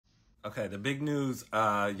Okay, the big news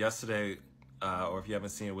yesterday, or if you haven't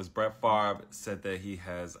seen it, was Brett Favre said that he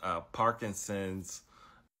has Parkinson's.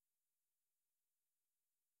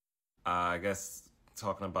 I guess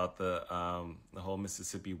talking about the whole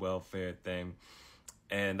Mississippi welfare thing,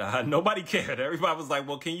 and nobody cared. Everybody was like,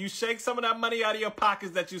 "Well, can you shake some of that money out of your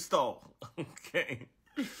pockets that you stole?" Okay.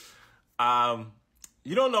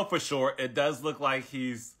 You don't know for sure. It does look like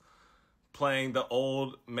he's playing the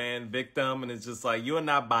old man victim, and it's just like, you are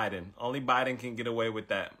not Biden. Only Biden can get away with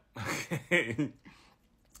that. Okay.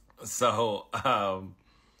 So,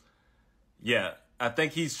 yeah, I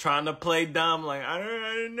think he's trying to play dumb. Like, I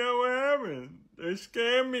didn't know what happened. They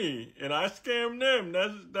scammed me, and I scammed them.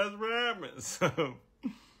 That's what happened. So,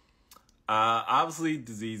 obviously,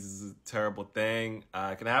 disease is a terrible thing.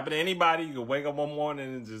 It can happen to anybody. You can wake up one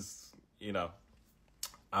morning and just,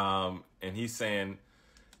 and he's saying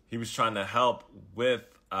he was trying to help with,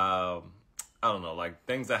 I don't know, like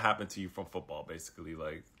things that happen to you from football, basically,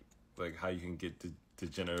 like how you can get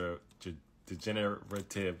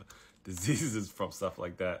degenerative diseases from stuff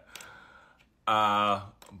like that.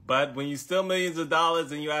 But when you steal millions of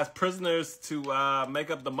dollars and you ask prisoners to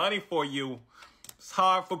make up the money for you, it's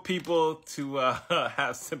hard for people to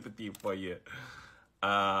have sympathy for you.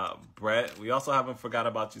 Brett, we also haven't forgot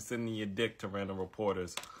about you sending your dick to random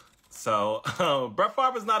reporters. So, Brett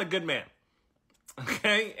Favre is not a good man.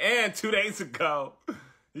 Okay? And 2 days ago,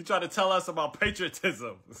 he tried to tell us about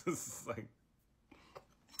patriotism. Like,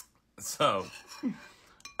 so,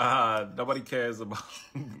 nobody cares about...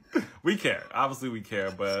 We care. Obviously, we care,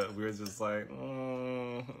 but we're just like,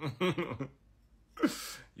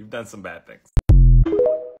 you've done some bad things.